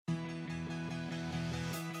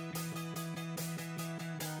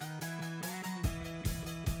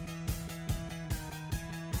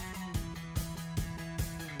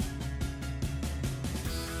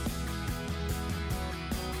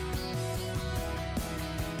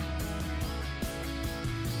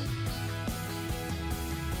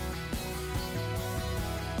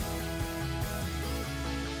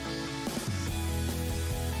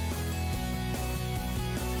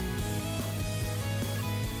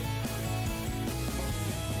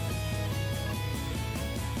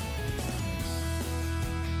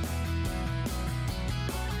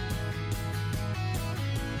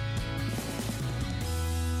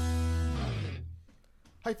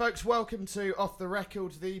Hey folks, welcome to Off the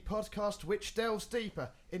Record, the podcast which delves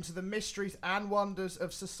deeper into the mysteries and wonders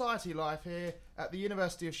of society life here at the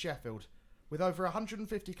University of Sheffield. With over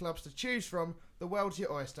 150 clubs to choose from, the world's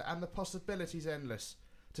your oyster and the possibilities endless.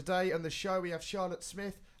 Today on the show we have Charlotte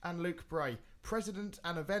Smith and Luke Bray, President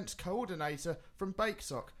and Events Coordinator from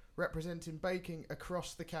BakeSock, representing baking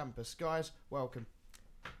across the campus. Guys, welcome.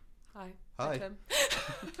 Hi. Hi. Tim.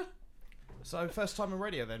 So first time on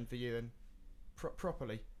radio then for you then?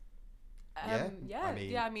 Properly? I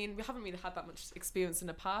I mean, we haven't really had that much experience in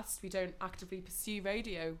the past. We don't actively pursue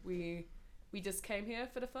radio. We just came here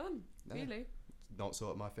for the fun, really. Not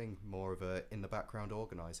sort of my thing. More of a in the background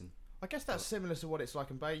organising. I guess that's similar to what it's like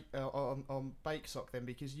on BakeSock then,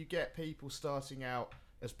 because you get people starting out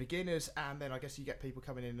as beginners and then I guess you get people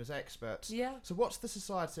coming in as experts. Yeah. So what's the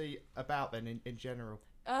society about then in general?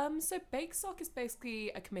 So BakeSock is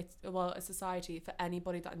basically a society for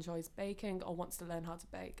anybody that enjoys baking or wants to learn how to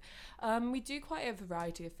bake. We do quite a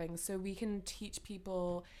variety of things. So we can teach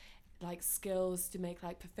people like skills to make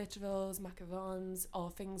like profiteroles, macarons,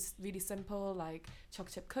 or things really simple like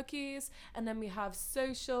chocolate chip cookies. And then we have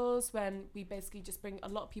socials when we basically just bring a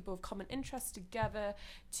lot of people with common interests together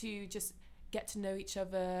to just get to know each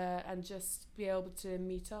other and just be able to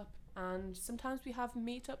meet up. And sometimes we have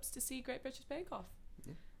meetups to see Great British Bake Off.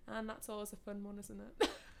 Yeah. And that's always a fun one, isn't it?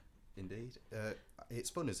 Indeed. It's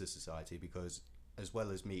fun as a society because as well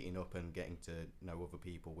as meeting up and getting to know other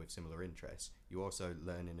people with similar interests, you're also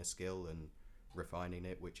learning a skill and refining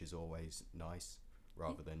it, which is always nice,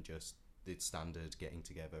 rather than just the standard getting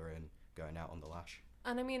together and going out on the lash.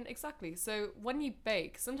 And I mean, exactly. So when you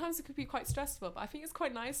bake, sometimes it could be quite stressful, but I think it's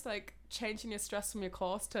quite nice, like changing your stress from your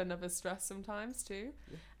course to another stress sometimes too.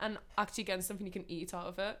 Yeah. And actually getting something you can eat out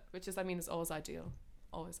of it, which is, I mean, it's always ideal.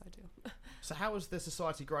 Always ideal. So how has the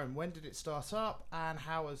society grown? When did it start up and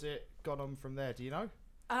how has it gone on from there? Do you know?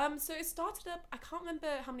 So it started up, I can't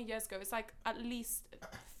remember how many years ago. It's like at least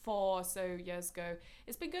 4 or so years ago.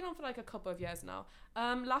 It's been going on for like a couple of years now.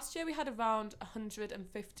 Last year we had around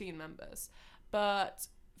 115 members, but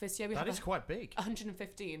this year we have That is quite big.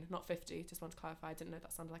 115, not 50. Just want to clarify. I didn't know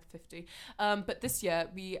that sounded like 50. But this year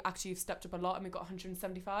we actually stepped up a lot and we got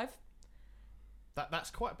 175.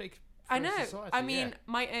 That's quite big. I know. Society, I mean, yeah.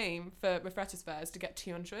 my aim for Refreshers Fair is to get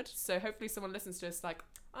 200. So hopefully someone listens to us like,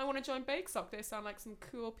 I want to join BakeSock. They sound like some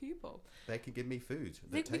cool people. They could give me food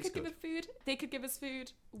that We tastes could give good. us food. They could give us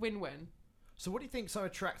food. Win-win. So what do you think's so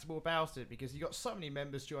attractable about it? Because you've got so many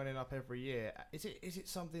members joining up every year. Is it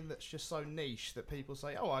something that's just so niche that people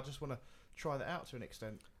say, oh, I just want to try that out to an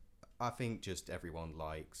extent? I think just everyone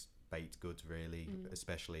likes baked goods really,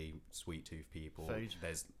 especially sweet tooth people. Food.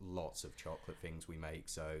 There's lots of chocolate things we make,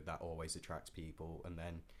 so that always attracts people. And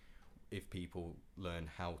then if people learn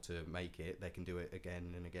how to make it, they can do it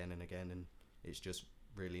again and again and again, and it's just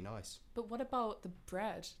really nice. But what about the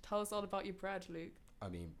bread? Tell us all about your bread, Luke. I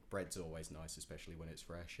mean, bread's always nice, especially when it's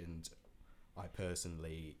fresh, and I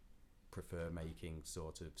personally prefer making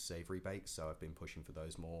sort of savoury bakes, so I've been pushing for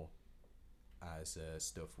those more as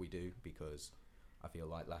stuff we do, because I feel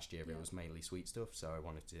like last year it was mainly sweet stuff, so I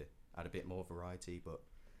wanted to add a bit more variety, but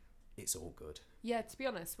it's all good. Yeah, to be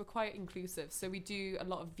honest, we're quite inclusive. So we do a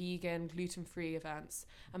lot of vegan, gluten-free events,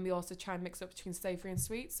 and we also try and mix up between savoury and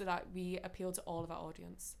sweet so that we appeal to all of our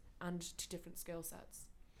audience and to different skill sets.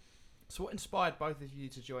 So what inspired both of you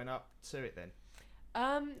to join up to it then?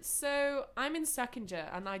 So I'm in second year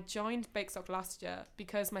and I joined BakeSock last year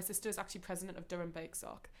because my sister is actually president of Durham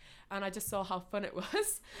BakeSock and I just saw how fun it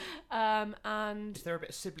was. And Is there a bit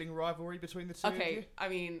of sibling rivalry between the two of you? okay, I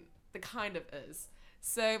mean, there kind of is.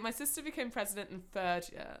 So my sister became president in third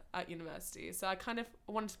year at university, so I kind of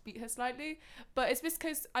wanted to beat her slightly, but it's just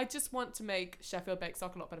because I just want to make Sheffield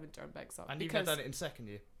BakeSock a lot better than Durham BakeSock. And you've done it in second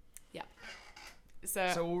year. So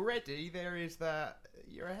already there is that,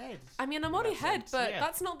 you're ahead. I mean, I'm in already that ahead, sense, but yeah.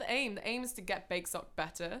 that's not the aim. The aim is to get BakeSock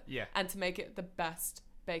better Yeah. and to make it the best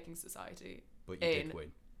baking society But you did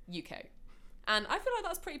win. UK. And I feel like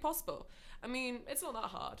that's pretty possible. I mean, it's not that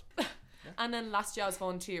hard. And then last year I was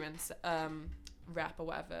volunteering, rep or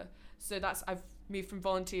whatever. So I've moved from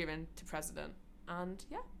volunteering to president. And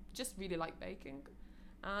yeah, just really like baking.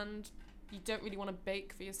 And you don't really want to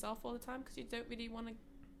bake for yourself all the time because you don't really want to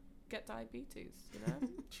get diabetes, you know?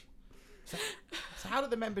 So how does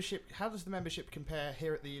the membership compare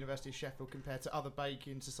here at the University of Sheffield compared to other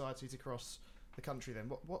baking societies across the country then?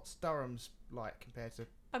 What's Durham's like compared to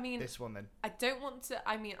I mean, this one then? I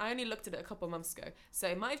only looked at it a couple of months ago, so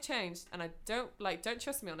it might have changed, and I don't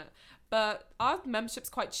trust me on it. But our membership's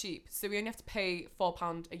quite cheap, so we only have to pay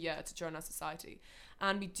 £4 a year to join our society.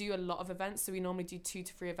 And we do a lot of events, so we normally do 2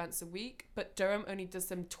 to 3 events a week, but Durham only does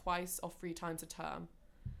them twice or 3 times a term.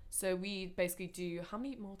 So we basically do, how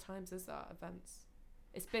many more times is that events?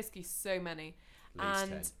 It's basically so many. At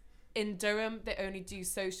least And 10. in Durham, they only do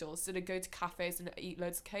socials, so they go to cafes and eat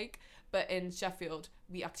loads of cake. But in Sheffield,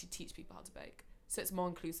 we actually teach people how to bake. So it's more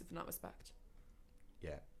inclusive in that respect.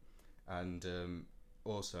 Yeah, and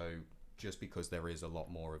also just because there is a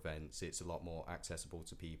lot more events, it's a lot more accessible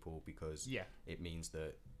to people because Yeah. it means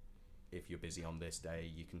that if you're busy on this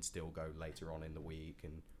day, you can still go later on in the week,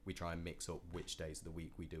 and we try and mix up which days of the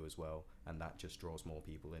week we do as well, and that just draws more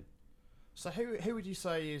people in. So who would you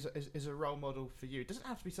say is a role model for you? It doesn't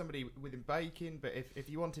have to be somebody within baking, but if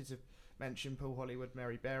you wanted to mention Paul Hollywood,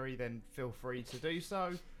 Mary Berry, then feel free to do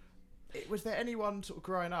so. Was there anyone sort of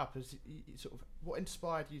growing up as sort of what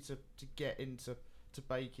inspired you to get into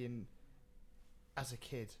baking as a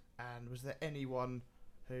kid? And was there anyone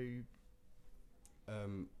who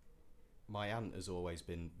My aunt has always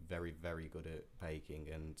been very, very good at baking,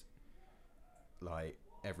 and like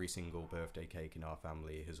every single birthday cake in our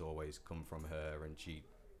family has always come from her, and she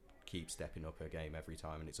keeps stepping up her game every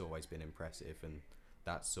time, and it's always been impressive, and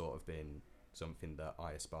that's sort of been something that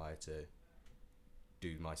I aspire to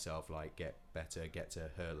do myself, like get better, get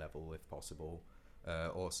to her level if possible.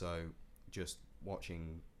 Also just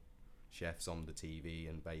watching chefs on the TV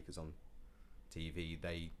and bakers on TV,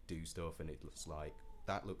 they do stuff and it looks like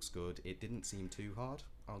that looks good, it didn't seem too hard,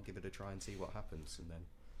 I'll give it a try and see what happens. And then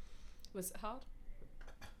Was it hard?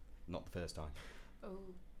 not the first time. Oh,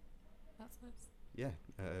 that's nice. Yeah,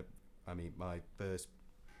 I mean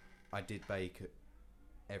I did bake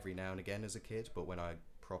every now and again as a kid, but when I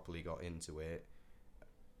properly got into it,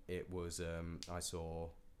 it was I saw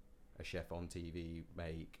a chef on TV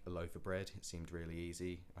make a loaf of bread. It seemed really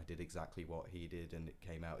easy. I did exactly what he did and it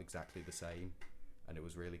came out exactly the same, and it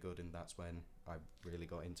was really good, and that's when I really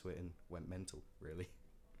got into it and went mental, really.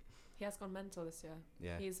 He has gone mental this year.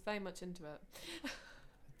 Yeah. He's very much into it.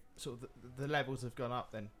 sort of the levels have gone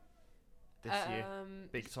up then this year,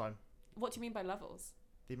 big time? What do you mean by levels?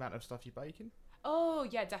 The amount of stuff you're baking? Oh,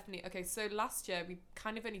 yeah, definitely. Okay, so last year we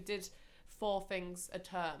kind of only did 4 things a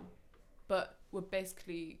term, but we're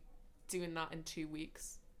basically doing that in 2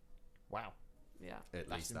 weeks. Wow. Yeah. At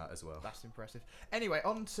least that as well. That's impressive. Anyway,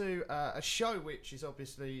 on to a show which is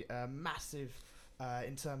obviously massive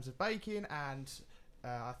in terms of baking, and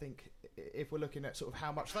I think if we're looking at sort of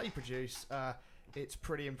how much they produce, it's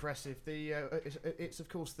pretty impressive. It's of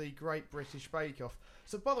course the Great British Bake Off.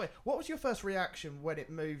 So, by the way, what was your first reaction when it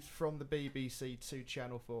moved from the BBC to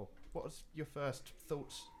Channel 4? What was your first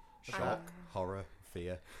thoughts? Shock, horror,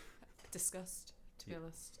 fear. Disgust, to be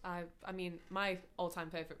honest. I mean, my all-time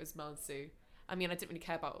favourite was Mel and Sue. I mean, I didn't really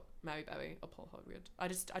care about Mary Berry or Paul Hollywood. I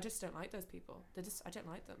just don't like those people. I don't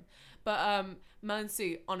like them. But Mel and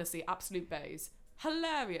Sue, honestly, absolute bays.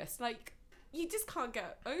 Hilarious. Like, you just can't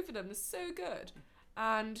get over them. They're so good.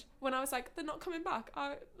 And when I was like, they're not coming back,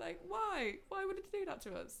 I like, why? Why would it do that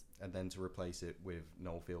to us? And then to replace it with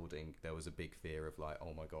Noel Fielding, there was a big fear of like,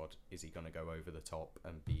 oh my god, is he going to go over the top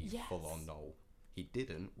and be Yes. full on Noel? He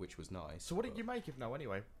didn't, which was nice. So, what did you make of Noel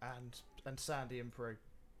anyway? And Sandy and Prue?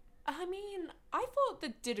 I mean, I thought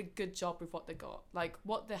they did a good job with what they got. Like,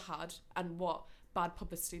 what they had and what bad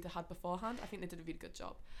publicity they had beforehand. I think they did a really good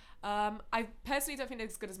job. I personally don't think they're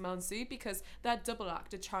as good as Mel and Sue because they're double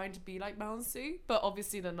act. They're trying to be like Mel and Sue, but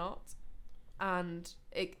obviously they're not. And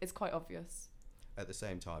it's quite obvious. At the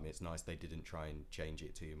same time, it's nice they didn't try and change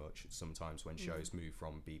it too much. Sometimes when shows move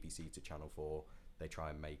from BBC to Channel 4, they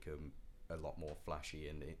try and make them a lot more flashy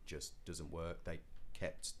and it just doesn't work. They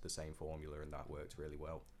kept the same formula and that worked really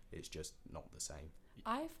well. It's just not the same.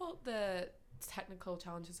 I thought the technical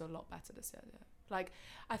challenges were a lot better this year. Yeah. Like,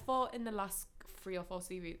 I thought in the last 3 or 4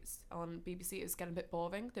 series on BBC it was getting a bit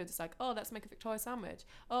boring. They were just like, oh, let's make a Victoria sandwich.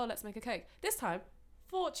 Oh, let's make a cake. This time,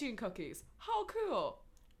 fortune cookies. How cool.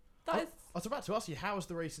 I was about to ask you, how has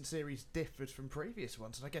the recent series differed from previous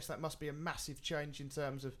ones? And I guess that must be a massive change in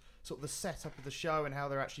terms of sort of the setup of the show and how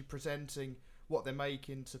they're actually presenting what they're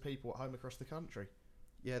making to people at home across the country.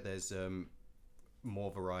 Yeah, there's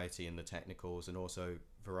more variety in the technicals and also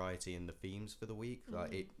variety in the themes for the week.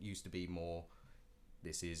 Like it used to be more,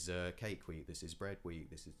 this is cake week, this is bread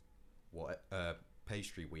week, this is what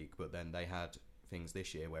pastry week, but then they had things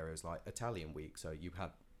this year where it was like Italian week, so you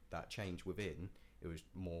had that change within. It was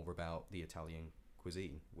more about the Italian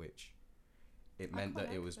cuisine, which it meant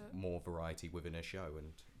that it was more variety within a show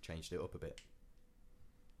and changed it up a bit.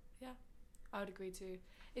 Yeah, I would agree too.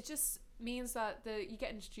 It just means that you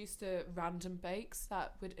get introduced to random bakes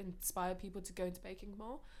that would inspire people to go into baking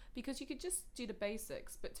more, because you could just do the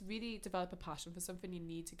basics, but to really develop a passion for something you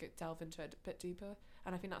need to delve into it a bit deeper.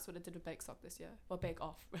 And I think that's what it did with Bake Sock this year. Well, Bake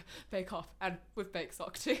Off. Bake Off. And with Bake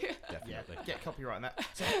Sock too. Definitely. Get copyright on that.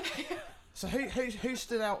 So who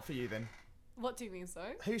stood out for you then? What do you mean,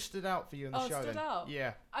 sorry? Who stood out for you in the show stood then? out?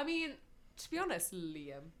 Yeah. I mean, to be honest,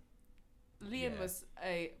 Liam. Liam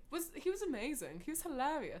Yeah. he was amazing. He was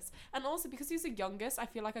hilarious. And also because he was the youngest, I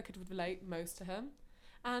feel like I could relate most to him.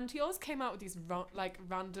 And he always came out with these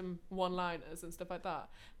random one-liners and stuff like that.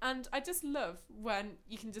 And I just love when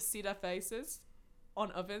you can just see their faces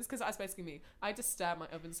on ovens, because that's basically me. I just stare at my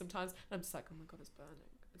oven sometimes and I'm just like, oh my god, it's burning.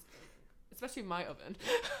 It's burning. Especially my oven.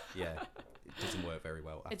 Yeah, it doesn't work very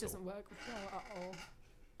well at all. It doesn't work well at all.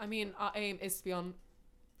 I mean, our aim is to be on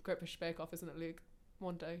Great British Bake Off, isn't it, Luke?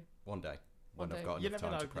 One day. One day. When One I've day. got You enough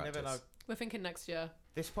never time know. to You practice. never know. We're thinking next year.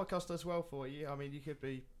 This podcast does well for you. I mean, you could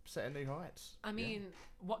be setting new heights. I mean,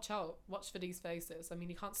 watch out. Watch for these faces. I mean,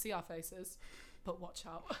 you can't see our faces, but watch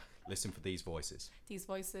out. Listen for these voices. These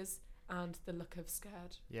voices and the look of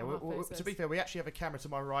scared. Yeah, on our to faces. be fair, we actually have a camera to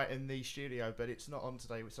my right in the studio, but it's not on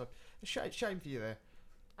today. So shame for you there.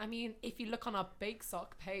 I mean, if you look on our Bake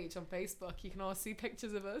Sock page on Facebook, you can all see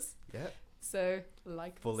pictures of us. Yeah. So,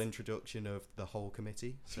 like Full us. introduction of the whole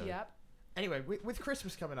committee. So Yep. Anyway, with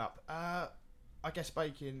Christmas coming up, I guess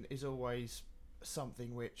baking is always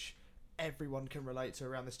something which everyone can relate to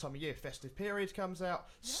around this time of year. Festive period comes out,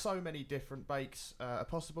 so many different bakes are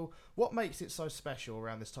possible. What makes it so special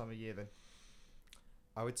around this time of year then?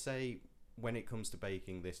 I would say when it comes to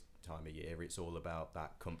baking this time of year, it's all about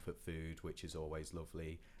that comfort food, which is always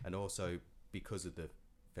lovely. And also because of the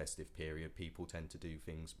festive period, people tend to do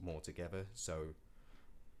things more together. So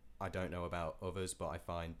I don't know about others, but I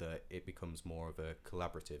find that it becomes more of a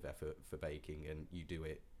collaborative effort for baking, and you do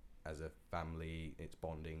it as a family. It's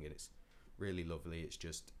bonding and it's really lovely. It's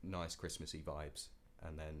just nice Christmassy vibes.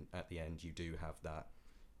 And then at the end, you do have that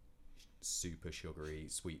super sugary,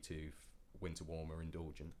 sweet tooth, winter warmer,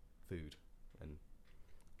 indulgent food, and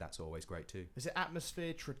that's always great too. Is it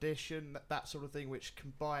atmosphere, tradition, that sort of thing, which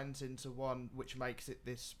combines into one, which makes it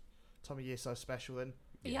this time of year so special then?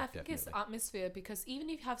 Yeah, I think it's definitely. atmosphere, because even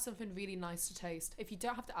if you have something really nice to taste, if you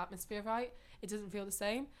don't have the atmosphere right, it doesn't feel the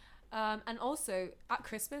same. And also, at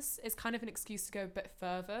Christmas, it's kind of an excuse to go a bit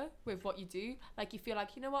further with what you do. Like, you feel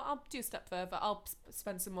like, you know what, I'll do a step further. I'll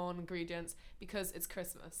spend some more on ingredients because it's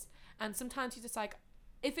Christmas. And sometimes you just like,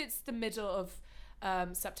 if it's the middle of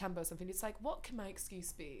September or something, it's like, what can my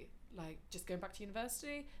excuse be? Like, just going back to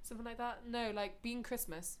university? Something like that? No, like, being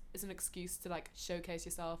Christmas is an excuse to, like, showcase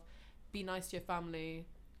yourself, be nice to your family,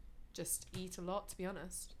 just eat a lot, to be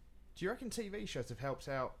honest. Do you reckon TV shows have helped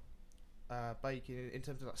out baking in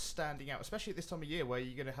terms of like standing out, especially at this time of year where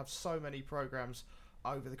you're going to have so many programs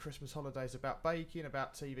over the Christmas holidays about baking,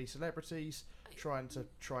 about TV celebrities trying to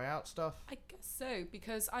try out stuff? I guess so,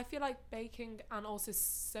 because I feel like baking and also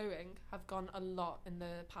sewing have gone a lot in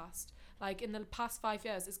the past. Like, in the past 5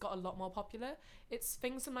 years, it's got a lot more popular. It's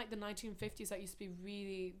things from like the 1950s that used to be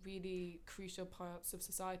really, really crucial parts of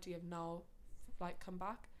society have now like come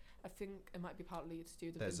back. I think it might be partly to do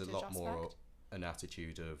with the There's a vintage lot aspect. more an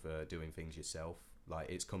attitude of doing things yourself. Like,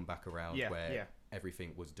 it's come back around where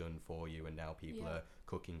everything was done for you, and now people are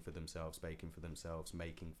cooking for themselves, baking for themselves,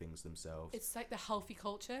 making things themselves. It's like the healthy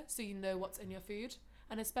culture, so you know what's in your food.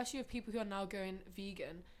 And especially with people who are now going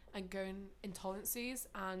vegan and going intolerancies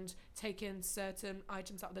and taking certain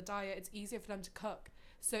items out of the diet, it's easier for them to cook.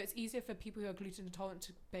 So it's easier for people who are gluten intolerant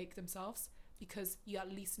to bake themselves, because you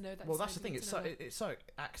at least know that. Well, that's the thing. It's so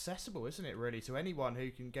accessible, isn't it? Really, to anyone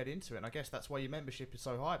who can get into it. And I guess that's why your membership is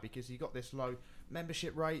so high, because you got this low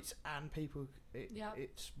membership rate, and people.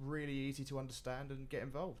 It's really easy to understand and get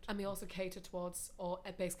involved. And we also cater towards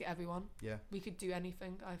basically everyone. Yeah. We could do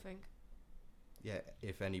anything, I think. Yeah.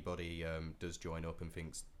 If anybody does join up and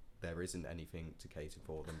thinks there isn't anything to cater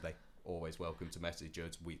for them, they always welcome to message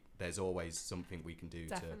us. There's always something we can do.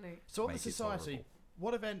 Definitely. So, on make the it society, tolerable.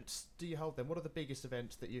 what events do you hold then? What are the biggest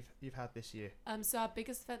events that you've had this year? So our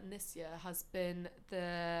biggest event this year has been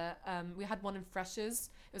we had one in Freshers.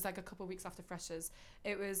 It was like a couple of weeks after Freshers.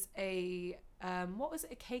 It was a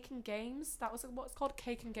Cake and Games. That was what's called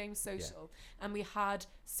Cake and Games Social. Yeah. And we had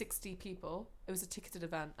 60 people. It was a ticketed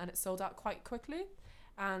event, and it sold out quite quickly.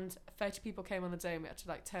 And 30 people came on the day, and we had to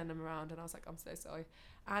like turn them around, and I was like, I'm so sorry.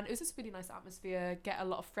 And it was just really nice atmosphere, get a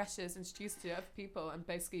lot of freshers introduced to other people, and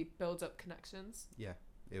basically build up connections. Yeah,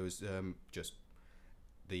 it was just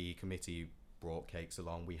the committee brought cakes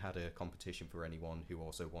along. We had a competition for anyone who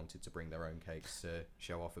also wanted to bring their own cakes to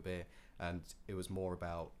show off a bit, and it was more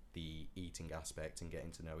about the eating aspect and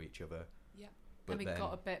getting to know each other. Yeah. But and we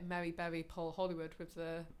got a bit Mary Berry Paul Hollywood with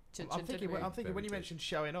the I'm thinking when Very you mentioned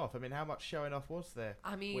showing off, I mean, how much showing off was there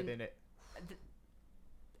within it?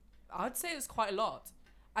 I'd say it was quite a lot.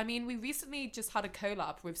 I mean, we recently just had a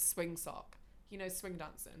collab with Swing Sock. You know, swing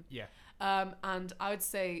dancing. Yeah. And I would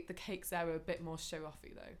say the cakes there were a bit more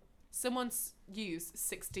show-offy, though. Someone's used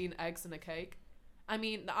 16 eggs in a cake. I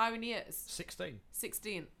mean, the irony is... 16.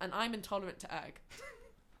 16. And I'm intolerant to egg.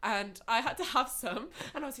 And I had to have some.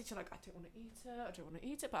 And I was like, I don't want to eat it. I don't want to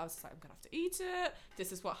eat it. But I was just like, I'm going to have to eat it.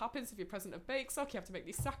 This is what happens if you're president of Bake Sock. You have to make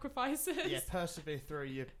these sacrifices. Yeah, persevere through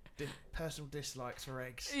your personal dislikes for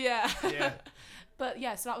eggs. Yeah. Yeah. But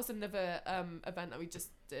yeah, so that was another event that we just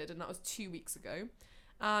did. And that was 2 weeks ago.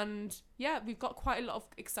 And yeah, we've got quite a lot of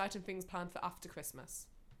exciting things planned for after Christmas.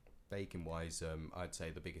 Baking wise, I'd say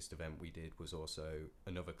the biggest event we did was also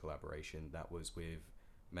another collaboration that was with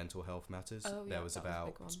Mental Health Matters. Oh, yeah, there was that was a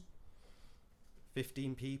big about one.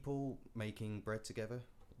 15 people making bread together,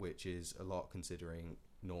 which is a lot considering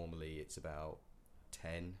normally it's about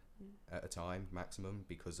 10 at a time maximum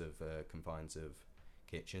because of confines of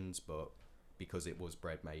kitchens, but because it was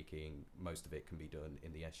bread making, most of it can be done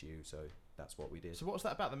in the SU, so that's what we did. So what's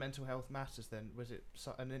that about the Mental Health Matters then? Was it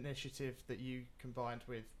an initiative that you combined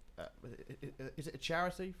with... is it a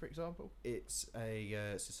charity, for example? It's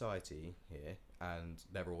a society here, and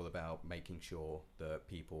they're all about making sure that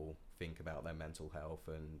people think about their mental health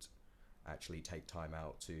and actually take time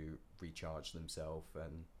out to recharge themselves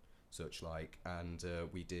and such like. And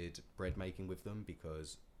we did bread making with them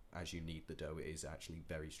because as you knead the dough, it is actually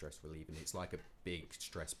very stress relieving. It's like a big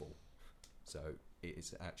stress ball, so it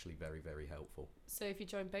is actually very, very helpful. So if you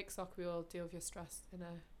join Bake Sock, we will deal with your stress in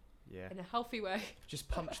a healthy way. Just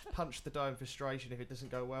punch the dough in frustration if it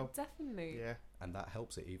doesn't go well. Definitely. Yeah. And that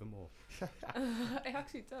helps it even more. It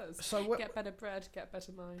actually does. So get better bread, get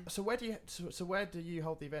better mind. So where do you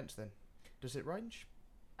hold the events then? Does it range?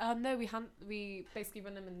 No, we basically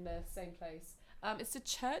run them in the same place. It's a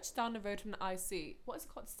church down the road from the IC. What is it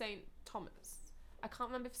called? St. Thomas. I can't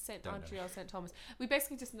remember if it's St. Andrew or St. Thomas. We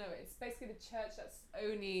basically just know it. It's basically the church that's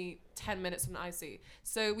only 10 minutes from the IC.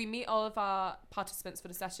 So we meet all of our participants for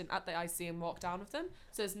the session at the IC and walk down with them.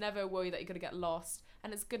 So there's never a worry that you're going to get lost.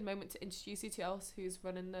 And it's a good moment to introduce you to else who's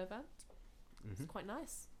running the event. It's quite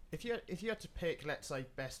nice. If you had to pick, let's say,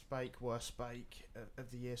 best bake, worst bake of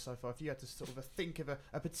the year so far, if you had to sort of think of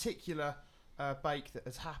a particular bake that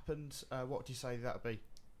has happened, what would you say that would be?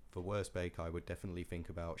 For worst bake, I would definitely think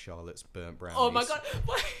about Charlotte's burnt brownies. Oh my god!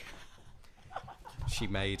 What? She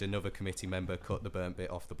made another committee member cut the burnt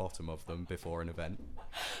bit off the bottom of them before an event.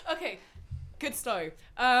 Okay, good story.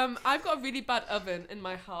 I've got a really bad oven in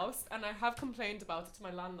my house, and I have complained about it to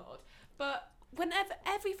my landlord. But whenever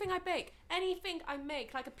everything I bake, anything I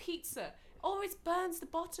make, like a pizza, always burns the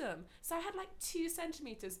bottom. So I had like 2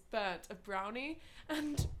 centimeters burnt of brownie,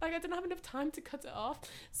 and like I didn't have enough time to cut it off.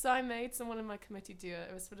 So I made someone in my committee do it.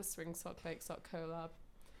 It was for the Swing Sock Bake Sock collab.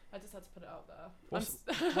 I just had to put it out there.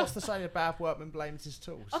 What's the saying? A bad workman blames his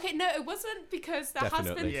tools. Okay, no, it wasn't because there has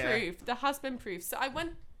been proof. There has been proof. So I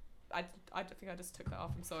went. I don't think I just took that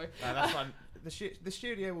off. I'm sorry. No, that's fine. The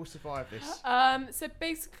studio will survive this. So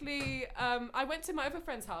basically, I went to my other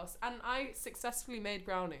friend's house and I successfully made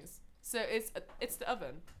brownies. So it's the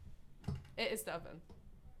oven. It is the oven.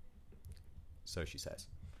 So she says.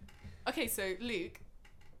 Okay, so Luke,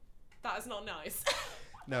 that is not nice.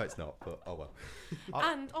 No, it's not, but oh well.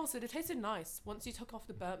 And also, they tasted nice once you took off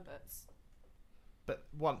the burnt bits. But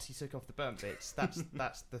once you took off the burnt bits,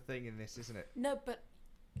 that's the thing in this, isn't it? No, but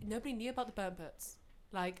nobody knew about the burnt bits.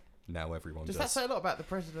 Like, now everyone does. Does that say a lot about the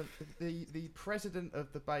president, the president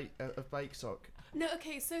of the Bake Sock? no,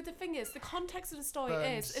 okay, so the thing is, the context of the story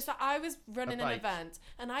Burns is that I was running a an bake. event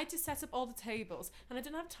and I just set up all the tables and I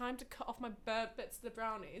didn't have time to cut off my burnt bits of the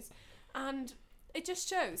brownies, and it just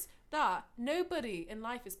shows that nobody in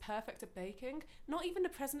life is perfect at baking, not even the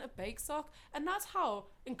president of Bake Sock, and that's how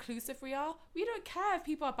inclusive we are. We don't care if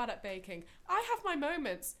people are bad at baking. I have my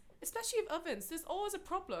moments, especially with ovens. There's always a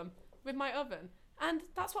problem with my oven, and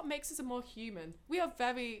that's what makes us a more human. We are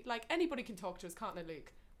very, like, anybody can talk to us, can't they,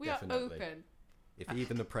 Luke? We Definitely. are open. If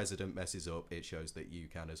even the president messes up, it shows that you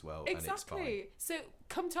can as well, and it's fine. Exactly. So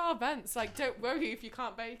come to our events. Like, don't worry if you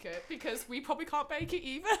can't bake it, because we probably can't bake it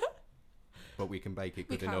either. But we can bake it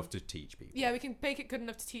good enough to teach people. Yeah, we can bake it good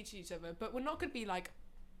enough to teach each other, but we're not going to be like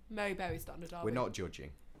Mary Berry standard, are we? We're not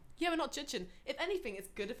judging. Yeah, we're not judging. If anything, it's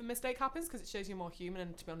good if a mistake happens because it shows you're more human,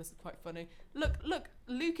 and to be honest, it's quite funny. Look,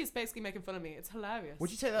 Luke is basically making fun of me. It's hilarious.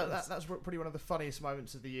 Would you say that's probably one of the funniest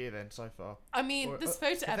moments of the year then so far? I mean, Or, there's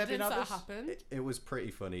photo have there been evidence that others? happened. It was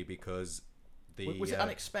pretty funny because Was it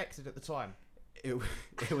unexpected at the time?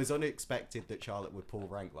 it was unexpected that Charlotte would pull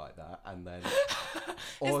rank like that, and then It's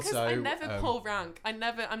because also I never pull rank. I'm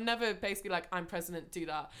never basically like, I'm president, do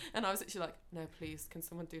that. And I was actually like, no, please, can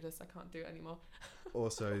someone do this? I can't do it anymore.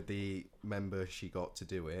 also the member she got to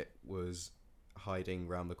do it was hiding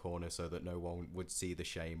round the corner so that no one would see the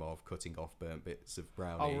shame of cutting off burnt bits of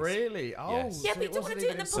brownies. Oh, really? Oh, Yes. Yeah, so but you don't want to do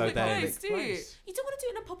it in a So public then- place, do you? You don't want to do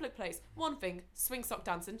it in a public place. One thing, swing sock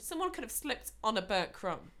dancing. Someone could have slipped on a burnt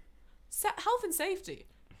crumb. Health and safety.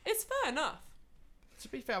 It's fair enough. To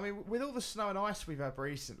be fair, I mean, with all the snow and ice we've had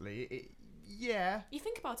recently, yeah. You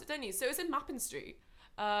think about it, don't you? So it's in Mappin Street.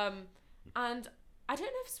 And I don't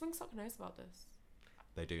know if Swing Sock knows about this.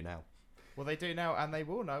 They do now. Well, they do now, and they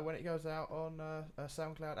will know when it goes out on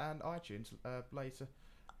SoundCloud and iTunes later.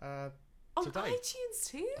 On Today. iTunes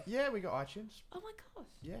too? Yeah, we got iTunes. Oh my gosh.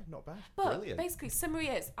 Yeah, not bad. But Brilliant. basically, summary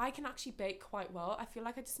is, I can actually bake quite well. I feel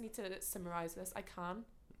like I just need to summarize this. I can.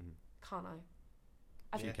 Can't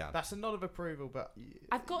I? If you can. That's a nod of approval, but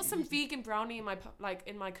I've got some vegan brownie in my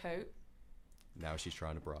in my coat. Now she's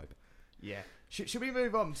trying to bribe. Yeah. Should we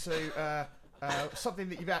move on to something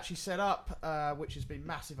that you've actually set up, which has been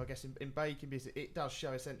massive, I guess, in baking, because it does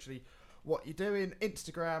show essentially what you're doing.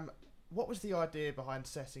 Instagram. What was the idea behind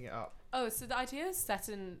setting it up? Oh, so the idea is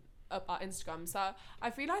setting up our Instagram. So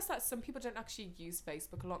I've realised that some people don't actually use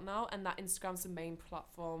Facebook a lot now, and that Instagram's the main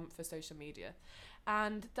platform for social media.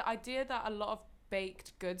 And the idea that a lot of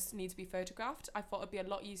baked goods need to be photographed, I thought it'd be a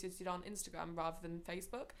lot easier to do that on Instagram rather than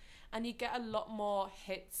Facebook. And you get a lot more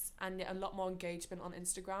hits and a lot more engagement on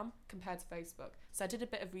Instagram compared to Facebook. So I did a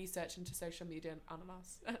bit of research into social media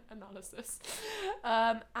analysis.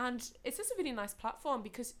 And it's just a really nice platform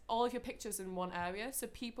because all of your pictures in one area, so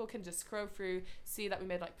people can just scroll through, see that we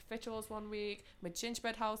made like profiteroles one week, made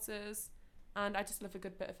gingerbread houses, and I just love a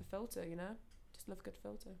good bit of a filter, you know? Just love a good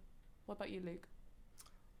filter. What about you, Luke?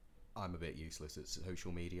 I'm a bit useless at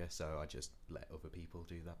social media, so I just let other people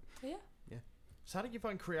do that. Yeah. So how did you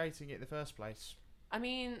find creating it in the first place? I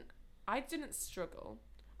mean, I didn't struggle.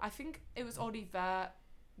 I think it was already there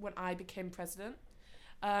when I became president.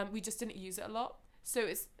 We just didn't use it a lot. So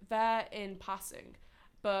it's there in passing.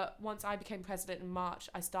 But once I became president in March,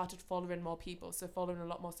 I started following more people. So following a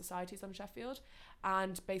lot more societies on Sheffield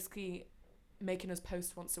and basically making us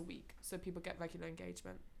post once a week so people get regular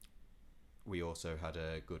engagement. We also had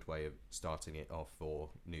a good way of starting it off for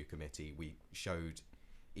new committee. We showed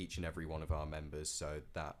each and every one of our members, so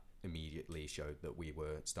that immediately showed that we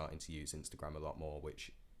were starting to use Instagram a lot more, which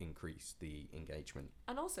increased the engagement.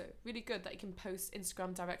 And also, really good that you can post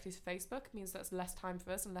Instagram directly to Facebook. Means that's less time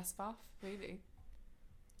for us and less faff, really.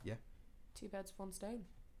 Yeah. 2 birds, 1 stone.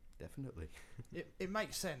 Definitely. It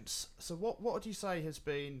makes sense. So what would you say has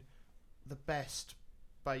been the best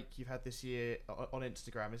bake you've had this year on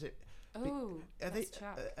Instagram? Is it? Oh, Are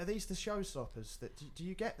these the showstoppers? Do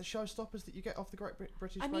you get the showstoppers that you get off the Great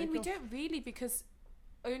British I mean, Bake we Off? don't really, because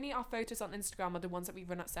only our photos on Instagram are the ones that we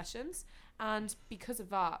run at sessions, and because of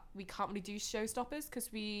that, we can't really do showstoppers because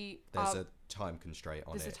There's a time constraint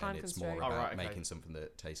on There's a it, time and it's constraint. more about right, okay. making something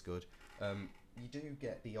that tastes good. You do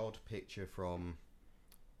get the odd picture from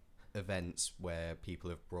events where people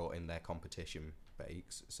have brought in their competition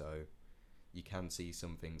bakes, so you can see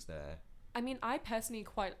some things there. I mean, I personally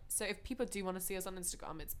so if people do want to see us on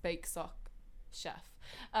Instagram, it's Bake Sock Chef.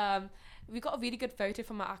 We got a really good photo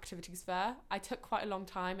from our activities fair. I took quite a long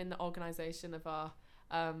time in the organisation of our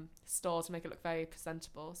store to make it look very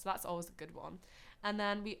presentable, so that's always a good one. And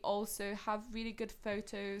then we also have really good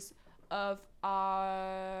photos of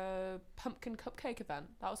our pumpkin cupcake event.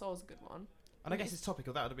 That was always a good one. And I guess it's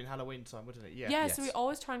topical. That would have been Halloween time, wouldn't it? Yeah. Yeah, Yes. so we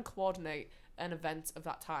always try and coordinate an event of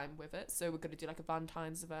that time with it. So we're going to do like a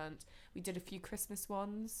Valentine's event. We did a few Christmas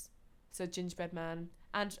ones. So Gingerbread Man.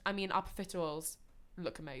 And I mean, our profiteroles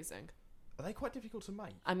look amazing. Are they quite difficult to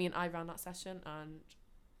make? I mean, I ran that session and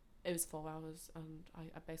it was 4 hours and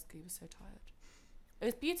I basically was so tired. It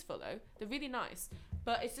was beautiful though. They're really nice.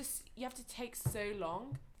 But it's just, you have to take so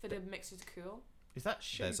long for the mixture to cool. Is that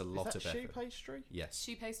shoe? There's a lot is that of shoe effort. pastry? Yes.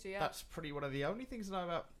 Shoe pastry, yeah. That's pretty one of the only things I know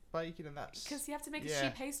about baking, and that's Because you have to make a yeah. shoe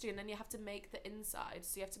pastry and then you have to make the inside.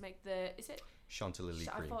 So you have to make the, is it? Chantilly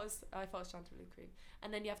I cream. thought it was chantilly cream,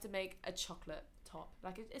 and then you have to make a chocolate top.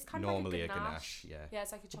 Like it's kind Normally of like a a ganache, yeah. Yeah,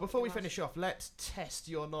 it's like a chocolate. Well, before we ganache. finish off, let's test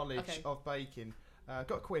your knowledge Okay. of baking. Got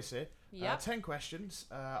a quiz here. Yeah. 10 questions.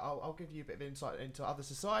 I'll give you a bit of insight into other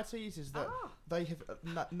societies. Is that they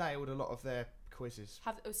have nailed a lot of their quizzes.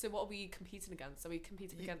 So what are we competing against? Are we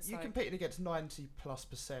competing against? You're like, competing against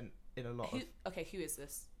 90+% in a lot who, of. okay, who is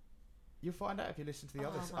this? You'll find out if you listen to the Oh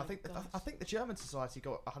others. my I think the German society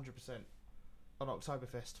got 100% on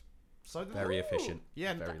Oktoberfest. So Very Ooh. efficient.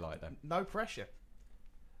 yeah, Very like them. no pressure.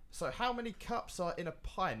 So how many cups are in a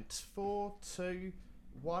pint? 4, 2,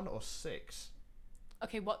 1 or 6?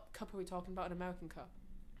 Okay, what cup are we talking about? An American cup?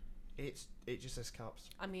 It just says cups.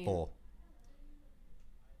 I mean, 4.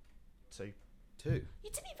 2. 2. you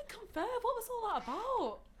didn't even confirm. What was all that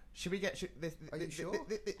about? Should we get... Are you sure?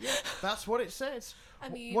 Yeah, that's what it says. I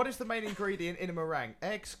mean, What is the main ingredient in a meringue?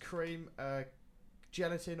 Eggs, cream,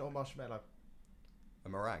 gelatin or marshmallow? A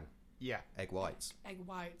meringue. Yeah. Egg whites. egg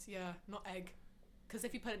white? Yeah, not egg. Because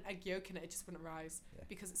if you put an egg yolk in it, it just wouldn't rise Yeah.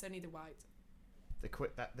 because it's only the white. They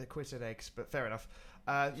quitted eggs, but fair enough.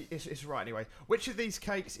 It's right anyway. Which of these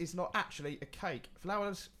cakes is not actually a cake?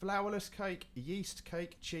 Flourless cake, yeast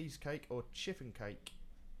cake, cheesecake, or chiffon cake?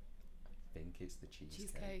 I think it's the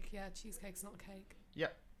cheesecake. Cheesecake, yeah, cheesecake's not a cake.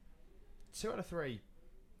 2 out of 3.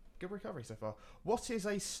 Good recovery so far. What is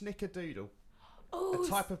a snickerdoodle? Oh, A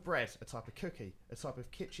type of bread, a type of cookie, a type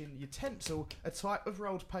of kitchen utensil, a type of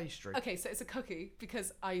rolled pastry. okay, so it's a cookie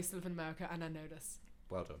because I used to live in America and I know this.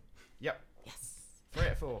 Well done. Yes. 3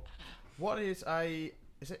 out of 4. What is a...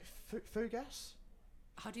 Is it fugasse?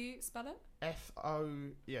 How do you spell it? Fougase.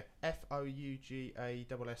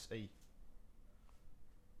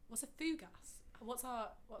 What's a fugasse? What's our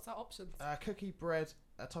options? Cookie, bread,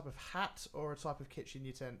 a type of hat, or a type of kitchen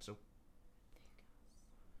utensil.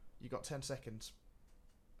 You got 10 seconds.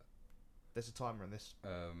 There's a timer on this.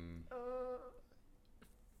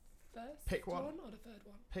 First Pick one. or the third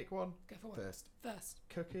one? Pick one. Go for one. First.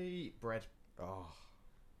 Cookie, bread. Oh,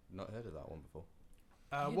 not heard of that one before.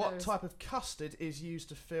 Who What knows? type of custard is used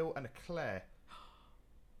to fill an eclair?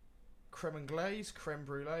 Creme anglaise, creme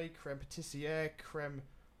brulee, creme pâtissière, creme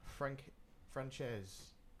française.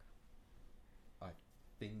 I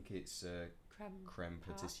think it's creme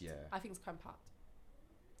pat. pâtissière. I think it's creme pat.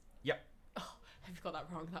 Yep. Oh, if you got that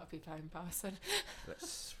wrong, that would be very embarrassing.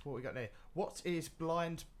 That's what we got there. What is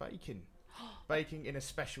blind baking? Baking in a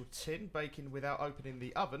special tin, baking without opening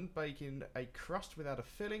the oven, baking a crust without a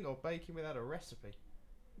filling, or baking without a recipe?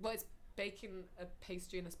 Well, it's baking a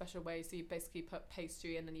pastry in a special way. So you basically put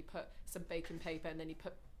pastry and then you put some baking paper and then you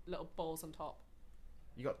put little balls on top.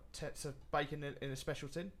 You got so baking in a special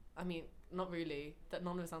tin? I mean, not really. That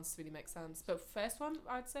none of his answers really make sense. But first one,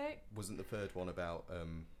 I'd say. Wasn't the third one about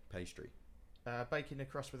pastry? Baking a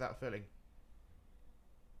crust without a filling.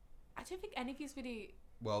 I don't think any of these really.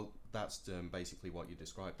 Well, that's basically what you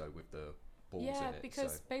described though with the balls in Yeah, it.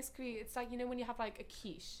 because so basically it's like, you know, when you have like a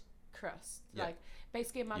quiche crust. Yeah. Like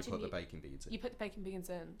basically you imagine put the baking beads in, you put the baking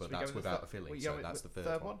beans in. but Should we go that's with the without a we filling. go So with that's the the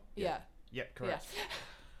third one? Yeah. Yep, correct.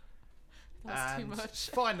 That's too And much.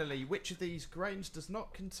 finally, which of these grains does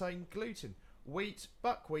not contain gluten? Wheat,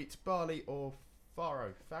 buckwheat, barley, or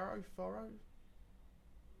farro? Farro?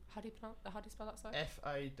 How do you spell that? Sorry.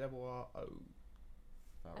 Farro.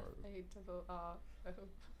 Farro.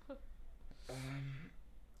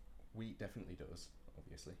 Wheat definitely does,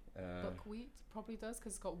 obviously. Buckwheat probably does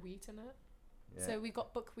because it's got wheat in it. Yeah. So we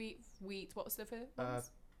got buckwheat, wheat. What was the third ones?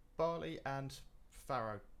 Barley and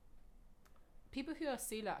farro. People who are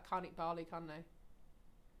celiac can't eat barley, can they?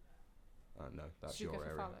 No, that's Should we your go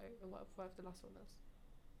for area. fallow or whatever the last one is?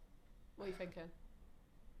 What are you thinking?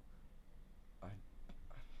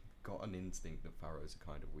 Got an instinct that farrows are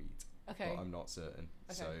kind of wheat, Okay, but I'm not certain.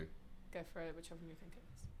 Okay. So, go for it, whichever you think it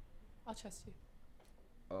is. I'll trust you.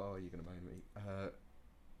 oh, you're gonna moan me.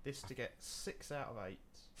 This to get 6 out of 8.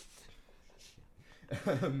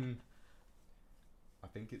 I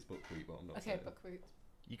think it's buckwheat, but I'm not Okay, certain. buckwheat.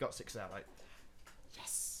 You got 6 out of 8.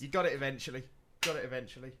 Yes. You got it eventually.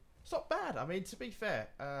 It's not bad. I mean, to be fair.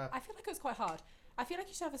 I feel like it was quite hard. I feel like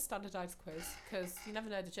you should have a standardised quiz because you never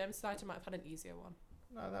know. The German Society might have had an easier one.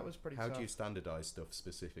 No, that was pretty How tough. do you standardise stuff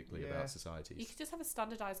specifically Yeah. about You societies? could just have a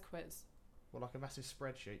standardised quiz. Well, like a massive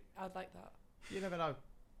spreadsheet. I'd like that. You never know.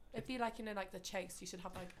 It'd be like, you know, like the Chase. You should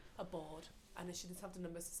have like a board and it should just have the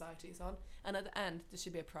number of societies on. And at the end, there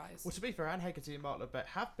should be a prize. Well, to be fair, Anne Hegarty and Mark Lebet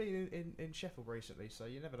have been in Sheffield recently, so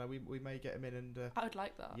you never know. We may get them in and... I would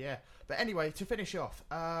like that. yeah. But anyway, to finish off,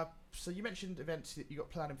 so you mentioned events that you got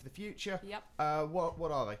planning for the future. Yep.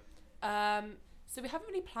 What are they? So we haven't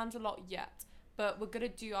really planned a lot yet, but we're going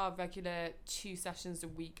to do our regular 2 sessions a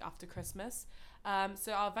week after Christmas.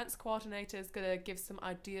 So our events coordinator is going to give some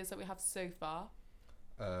ideas that we have so far.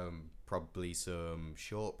 Probably some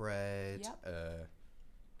shortbread. Yep.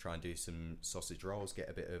 Try and do some sausage rolls. Get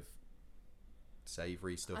a bit of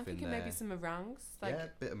savoury stuff I'm in thinking there. maybe some meringues. Like, yeah,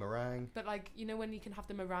 bit of meringue. But like, you know when you can have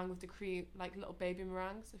the meringue with the cream, like little baby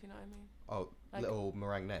meringues, if you know what I mean? Oh, Like- little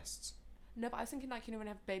meringue nests. No, but I was thinking like, you know when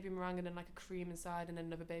you have baby meringue and then like a cream inside and then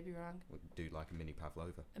another baby meringue. We'll do like a mini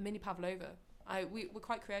pavlova. A mini pavlova. We're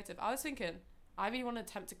quite creative. I was thinking, I really want to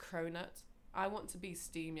attempt a cronut. I want to be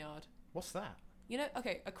SteamYard. What's that? You know,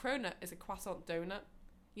 okay, a cronut is a croissant donut.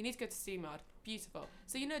 You need to go to Steamyard. Beautiful.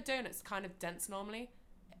 So you know donuts kind of dense normally.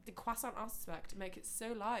 The croissant aspect make it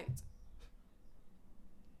so light.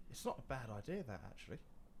 It's not a bad idea, that, actually.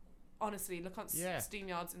 Honestly, look on Yeah.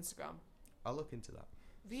 Steamyard's Instagram. I'll look into that.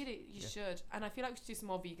 Really, you Yeah. should. And I feel like we should do some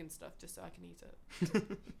more vegan stuff just so I can eat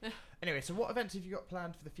it. Anyway, so what events have you got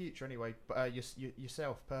planned for the future, anyway?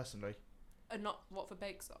 Yourself, personally? And not what for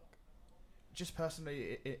Bake Sock. Just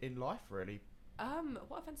personally in life, really?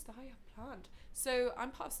 What events do I have planned? So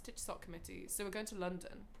I'm part of Stitch Sock Committee. So we're going to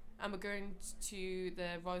London and we're going to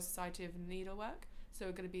the Royal Society of Needlework. So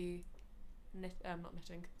we're going to be not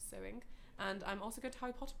knitting, sewing. And I'm also going to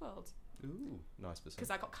Harry Potter World Ooh, nice for some. because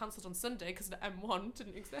I got cancelled on Sunday because the M1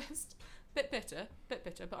 didn't exist. Bit bitter, but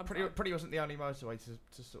I'm fine. Pretty wasn't the only motorway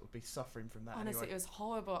to sort of be suffering from that. Honestly, anyway. it was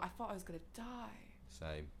horrible. I thought I was going to die.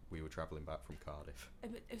 Same. We were travelling back from Cardiff.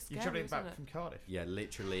 It was You're scary, travelling wasn't back it? from Cardiff. Yeah,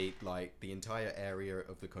 literally, like the entire area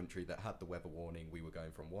of the country that had the weather warning, we were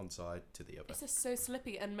going from one side to the other. It's just so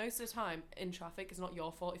slippy, and most of the time in traffic, it's not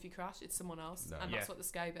your fault if you crash; it's someone else, No. and Yeah. that's what the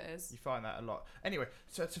scary bit is. You find that a lot. Anyway,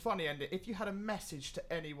 so to finally end it, if you had a message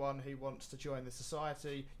to anyone who wants to join the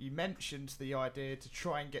society, you mentioned the idea to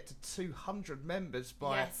try and get to 200 members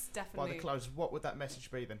by Yes, definitely. the close. What would that message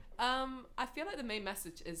be then? I feel like the main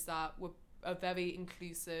message is that we're a very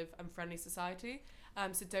inclusive and friendly society.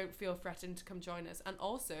 So don't feel threatened to come join us. And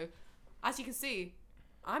also, as you can see,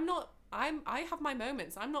 I have my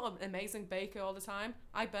moments. I'm not an amazing baker all the time.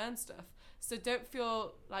 I burn stuff. So don't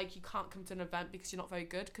feel like you can't come to an event because you're not very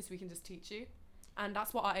good, because we can just teach you. And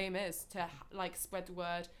that's what our aim is, to like spread the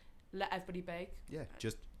word, let everybody bake. Yeah,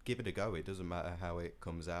 just give it a go. It doesn't matter how it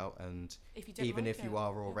comes out, and If you don't even like if you it,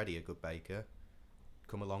 are yeah. already a good baker,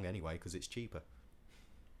 come along anyway because it's cheaper.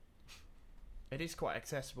 It is quite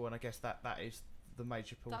accessible, and I guess that is the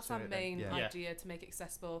major pull That's to our it then. main Yeah. idea, to make it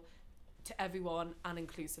accessible to everyone and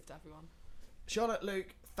inclusive to everyone. Charlotte,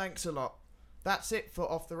 Luke, thanks a lot. That's it for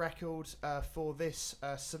Off the Record for this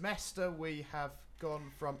semester. We have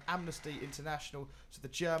gone from Amnesty International to the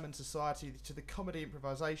German Society to the Comedy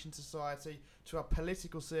Improvisation Society to our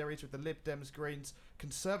political series with the Lib Dems, Greens,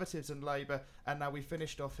 Conservatives and Labour, and now we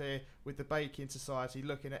finished off here with the Baking Society,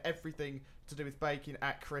 looking at everything to do with baking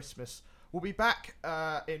at Christmas. We'll be back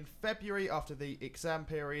in February after the exam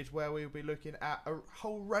period, where we'll be looking at a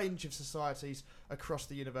whole range of societies across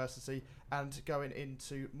the university and going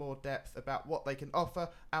into more depth about what they can offer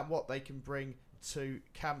and what they can bring to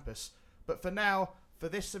campus. But for now, for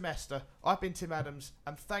this semester, I've been Tim Adams,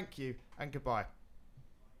 and thank you and goodbye.